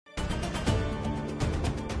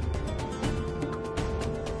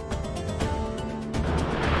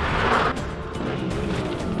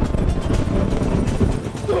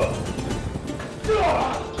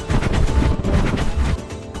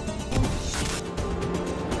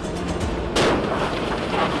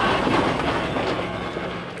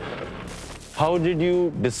How did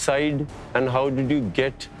you decide and how did you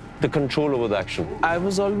get the control over the action? I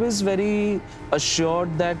was always very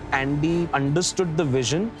assured that Andy understood the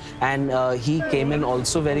vision, and he came in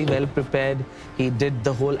also very well prepared. He did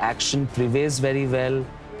the whole action prevails very well.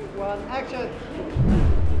 Action!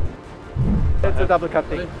 It's a double cut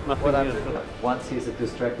thing. Once he's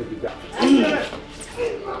distracted, you got.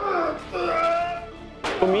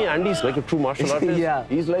 For me, Andy's like a true martial artist. Yeah.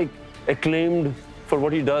 He's like acclaimed for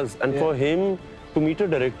what he does. And for him to meet a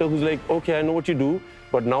director who's like, okay, I know what you do,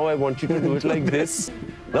 but now I want you to do it like this.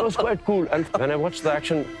 That was quite cool. And when I watched the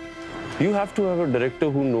action, you have to have a director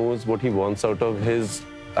who knows what he wants out of his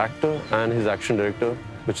actor and his action director,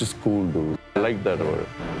 which is cool, dude. I like that about it.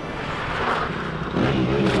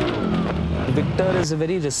 Victor is a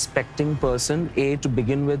very respecting person, to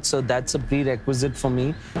begin with, so that's a prerequisite for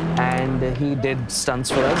me. And he did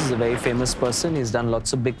stunts for us. He's a very famous person. He's done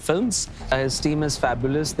lots of big films. His team is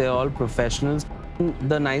fabulous. They're all professionals.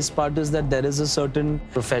 The nice part is that there is a certain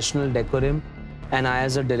professional decorum, and I,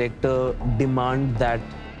 as a director, demand that,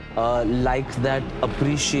 like that,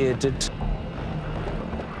 appreciate it.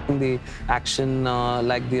 The action,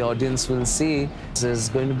 like the audience will see, is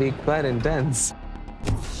going to be quite intense.